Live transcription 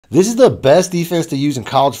This is the best defense to use in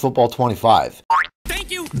college football 25.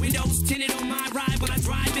 Thank you. Windows tinted on my ride when I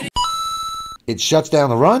drive it. It shuts down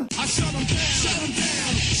the run. I shut 'em down, shut 'em down,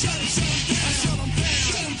 shut 'em down, shut 'em down,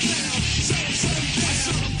 shut 'em down,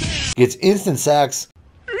 shut 'em down. Gets instant sacks.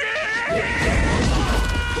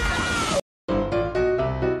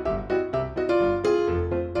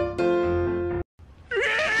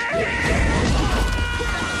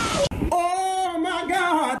 Oh my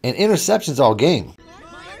God! And interceptions all game.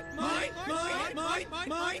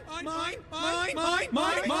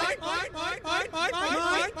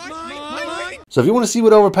 So if you want to see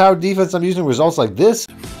what overpowered defense I'm using results like this,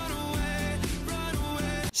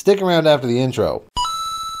 stick around after the intro.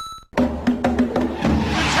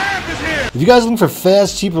 If you guys are looking for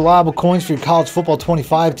fast, cheap, reliable coins for your college football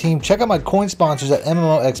 25 team, check out my coin sponsors at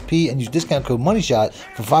MMOXP and use discount code MONEYSHOT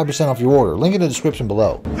for 5% off your order. Link in the description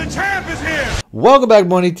below. The champ is here! Welcome back,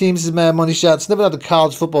 Money Team. This is Mad Money Shot, snipping out the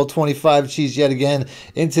college football 25 cheese yet again.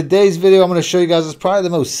 In today's video, I'm going to show you guys it's probably the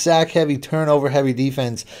most sack-heavy, turnover-heavy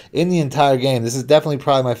defense in the entire game. This is definitely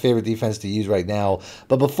probably my favorite defense to use right now.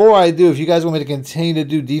 But before I do, if you guys want me to continue to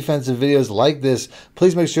do defensive videos like this,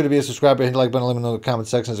 please make sure to be a subscriber, hit the like button, let me know in the comment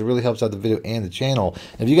section. It really helps out the video and the channel.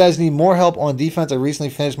 If you guys need more help on defense, I recently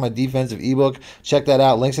finished my defensive ebook. Check that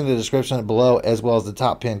out. Links in the description below, as well as the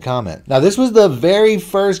top pinned comment. Now, this was the very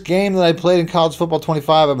first game that I played in college football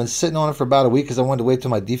 25. I've been sitting on it for about a week because I wanted to wait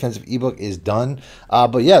till my defensive ebook is done.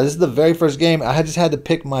 But yeah, this is the very first game. I just had to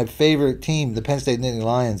pick my favorite team, the Penn State Nittany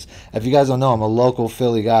Lions. If you guys don't know, I'm a local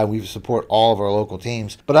Philly guy. We support all of our local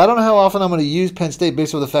teams. But I don't know how often I'm going to use Penn State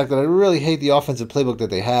based on the fact that I really hate the offensive playbook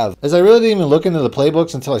that they have, as I really didn't even look into the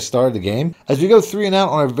playbooks until I started the game, as we go 3 and out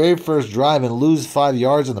on our very first drive and lose 5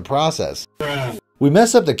 yards in the process. We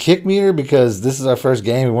mess up the kick meter because this is our first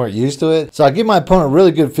game. We weren't used to it. So I give my opponent a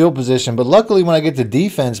really good field position. But luckily, when I get to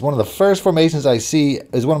defense, one of the first formations I see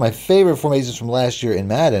is one of my favorite formations from last year in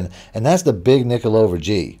Madden, and that's the big nickel over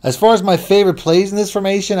G. As far as my favorite plays in this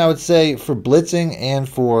formation, I would say for blitzing and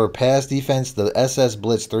for pass defense, the SS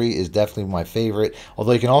Blitz 3 is definitely my favorite.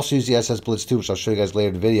 Although you can also use the SS Blitz 2, which I'll show you guys later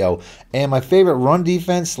in the video. And my favorite run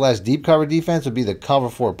defense / deep cover defense would be the cover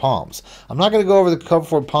 4 palms. I'm not going to go over the cover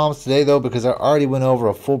 4 palms today, though, because I already went over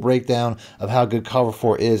a full breakdown of how good cover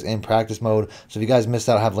 4 is in practice mode. So if you guys missed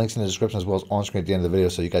out, I have links in the description as well as on screen at the end of the video,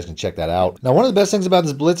 so you guys can check that out. Now, one of the best things about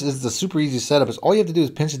this blitz is the super easy setup. Is all you have to do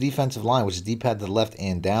is pinch the defensive line, which is D-pad to the left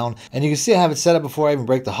and down, and you can see I have it set up before I even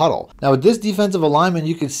break the huddle. Now, with this defensive alignment,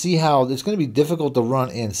 you can see how it's going to be difficult to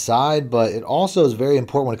run inside, but it also is very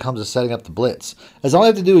important when it comes to setting up the blitz, as all I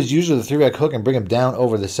have to do is usually the 3-rec hook and bring him down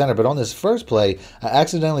over the center. But on this first play, I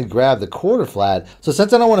accidentally grabbed the quarter flat, so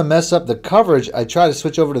since I don't want to mess up the coverage, I try to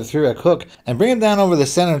switch over to the 3-rec hook and bring him down over the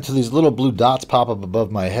center until these little blue dots pop up above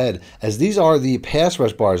my head, as these are the pass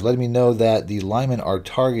rush bars letting me know that the linemen are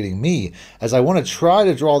targeting me, as I want to try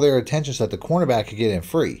to draw their attention so that the cornerback can get in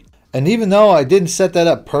free. And even though I didn't set that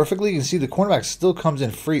up perfectly, you can see the cornerback still comes in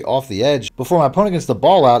free off the edge before my opponent gets the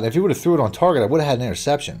ball out, and if he would have threw it on target, I would have had an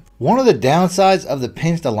interception. One of the downsides of the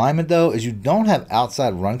pinched alignment, though, is you don't have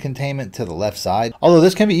outside run containment to the left side, although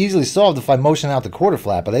this can be easily solved if I motion out the quarter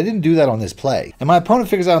flat, but I didn't do that on this play. And my opponent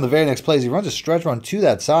figures out on the very next play, he runs a stretch run to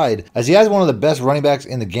that side, as he has one of the best running backs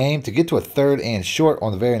in the game to get to a 3rd and short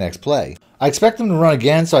on the very next play. I expect them to run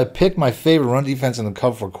again, so I picked my favorite run defense in the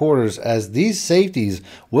cover 4 quarters, as these safeties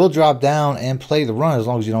will drop down and play the run as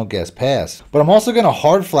long as you don't guess pass. But I'm also going to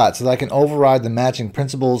hard flat so that I can override the matching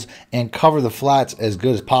principles and cover the flats as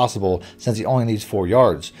good as possible, since he only needs 4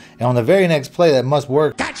 yards. And on the very next play, that must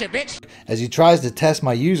work. Gotcha, bitch! As he tries to test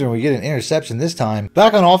my user, and we get an interception this time.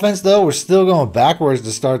 Back on offense, though, we're still going backwards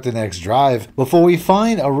to start the next drive before we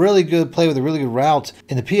find a really good play with a really good route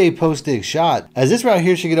in the PA post dig shot, as this route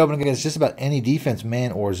here should get open against just about any defense, man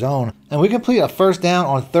or zone, and we complete a first down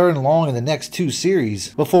on 3rd and long in the next 2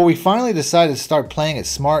 series before we finally decide to start playing it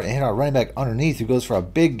smart and hit our running back underneath, who goes for a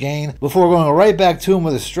big gain before going right back to him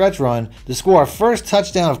with a stretch run to score our first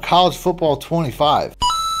touchdown of college football 25.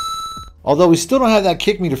 Although we still don't have that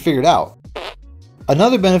kick meter figured out.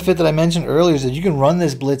 Another benefit that I mentioned earlier is that you can run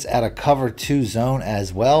this blitz at a cover 2 zone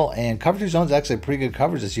as well, and cover 2 zone is actually a pretty good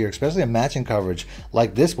coverage this year, especially a matching coverage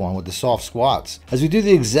like this one with the soft squats, as we do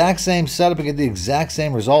the exact same setup and get the exact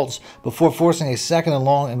same results before forcing a 2nd and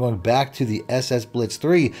long and going back to the SS Blitz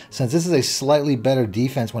 3, since this is a slightly better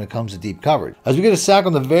defense when it comes to deep coverage, as we get a sack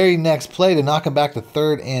on the very next play to knock him back to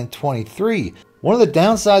 3rd and 23. One of the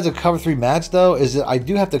downsides of cover 3 match though is that I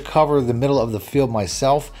do have to cover the middle of the field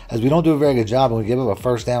myself, as we don't do a very good job and we give up a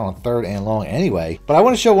first down on 3rd and long anyway. But I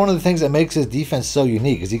want to show one of the things that makes his defense so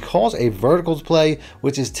unique is he calls a verticals play,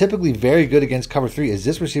 which is typically very good against cover 3, as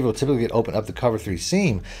this receiver will typically get open up the cover 3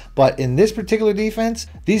 seam. But in this particular defense,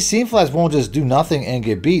 these seam flats won't just do nothing and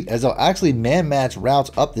get beat, as they'll actually man match routes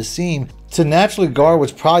up the seam to naturally guard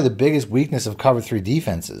what's probably the biggest weakness of cover 3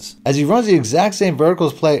 defenses. As he runs the exact same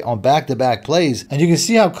verticals play on back-to-back plays, and you can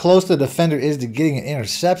see how close the defender is to getting an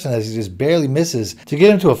interception as he just barely misses to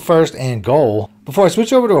get him to a 1st and goal. Before I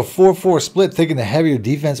switch over to a 4-4 split, thinking the heavier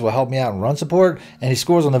defense will help me out in run support, and he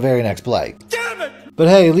scores on the very next play. Damn it! But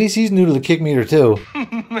hey, at least he's new to the kick meter too.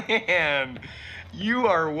 Man, you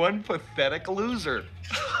are one pathetic loser.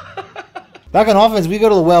 Back on offense, we go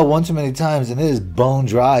to the well one too many times, and it is bone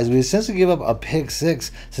dry as we essentially give up a pick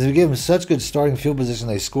 6 since we gave him such good starting field position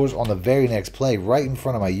that he scores on the very next play right in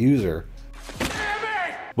front of my user.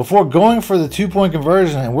 Before going for the 2-point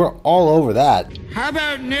conversion, and we're all over that. How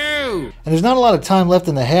about no? And there's not a lot of time left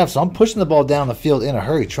in the half, so I'm pushing the ball down the field in a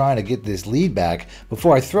hurry trying to get this lead back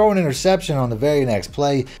before I throw an interception on the very next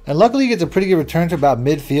play. And luckily he gets a pretty good return to about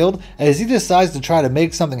midfield as he decides to try to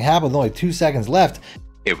make something happen with only 2 seconds left.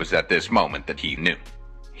 It was at this moment that he knew.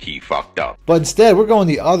 He fucked up. But instead, we're going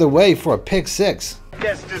the other way for a pick 6.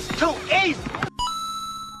 That's just too easy.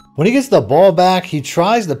 When he gets the ball back, he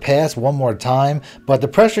tries to pass one more time, but the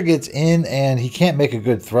pressure gets in and he can't make a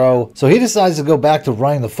good throw. So he decides to go back to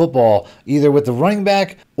running the football, either with the running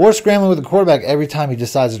back or scrambling with the quarterback every time he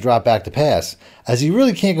decides to drop back to pass, as he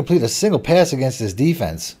really can't complete a single pass against this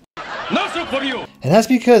defense. And that's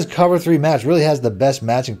because cover 3 match really has the best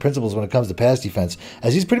matching principles when it comes to pass defense,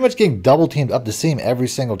 as he's pretty much getting double teamed up the seam every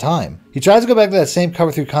single time. He tries to go back to that same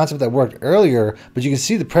cover 3 concept that worked earlier, but you can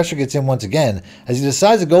see the pressure gets in once again as he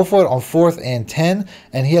decides to go for it on 4th and 10,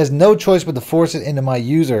 and he has no choice but to force it into my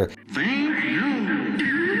user.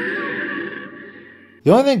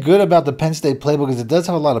 The only thing good about the Penn State playbook is it does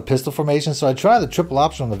have a lot of pistol formation, so I try the triple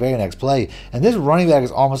option on the very next play, and this running back is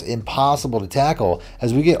almost impossible to tackle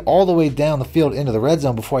as we get all the way down the field into the red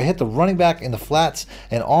zone before I hit the running back in the flats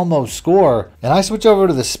and almost score. And I switch over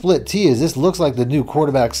to the split T as this looks like the new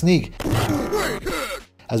quarterback sneak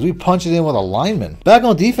as we punch it in with a lineman. Back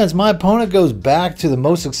on defense, my opponent goes back to the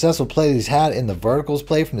most successful play that he's had in the verticals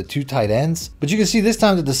play from the 2 tight ends. But you can see this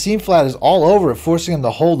time that the seam flat is all over it, forcing him to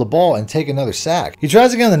hold the ball and take another sack. He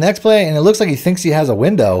tries again on the next play, and it looks like he thinks he has a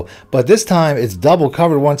window, but this time it's double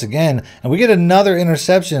covered once again, and we get another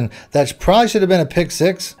interception that probably should have been a pick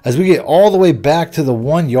 6, as we get all the way back to the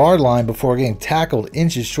 1-yard line before getting tackled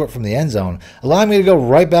inches short from the end zone, allowing me to go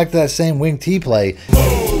right back to that same wing T play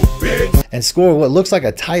and score what looks like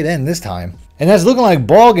a tight end this time. And that's looking like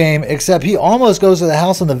ball game, except he almost goes to the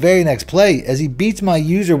house on the very next play as he beats my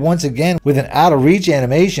user once again with an out of reach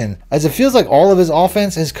animation, as it feels like all of his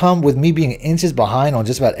offense has come with me being inches behind on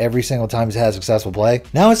just about every single time he's had a successful play.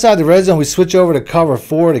 Now inside the red zone, we switch over to cover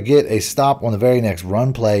 4 to get a stop on the very next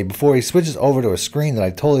run play before he switches over to a screen that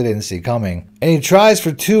I totally didn't see coming. And he tries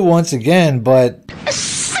for 2 once again, but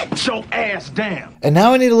Sit your ass down. and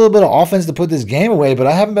now I need a little bit of offense to put this game away, but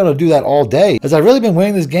I haven't been able to do that all day, as I've really been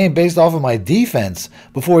winning this game based off of my defense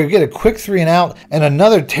before we get a quick 3 and out and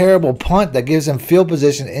another terrible punt that gives him field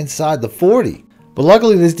position inside the 40. But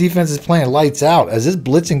luckily this defense is playing lights out, as this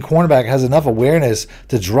blitzing cornerback has enough awareness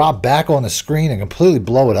to drop back on the screen and completely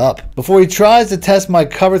blow it up before he tries to test my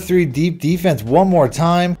cover 3 deep defense one more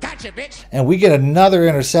time. Gotcha, bitch. And we get another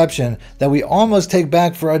interception that we almost take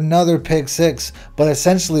back for another pick 6, but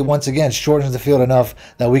essentially once again shortens the field enough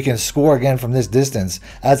that we can score again from this distance.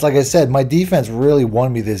 As like I said, my defense really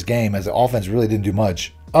won me this game, as the offense really didn't do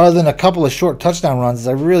much other than a couple of short touchdown runs, as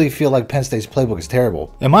I really feel like Penn State's playbook is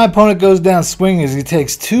terrible. And my opponent goes down swinging as he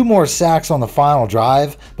takes 2 more sacks on the final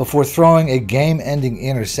drive before throwing a game-ending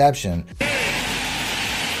interception.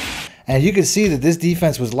 And you can see that this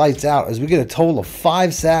defense was lights out, as we get a total of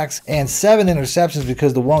 5 sacks and 7 interceptions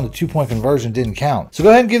because the 2-point conversion didn't count. So go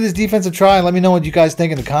ahead and give this defense a try and let me know what you guys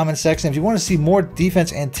think in the comments section. If you want to see more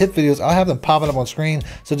defense and tip videos, I'll have them popping up on screen.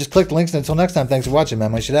 So just click the links, and until next time, thanks for watching,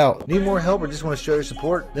 man. My shit out. Need more help or just want to show your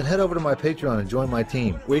support? Then head over to my Patreon and join my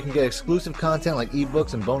team, where you can get exclusive content like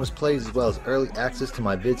ebooks and bonus plays, as well as early access to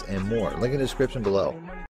my vids and more. Link in the description below.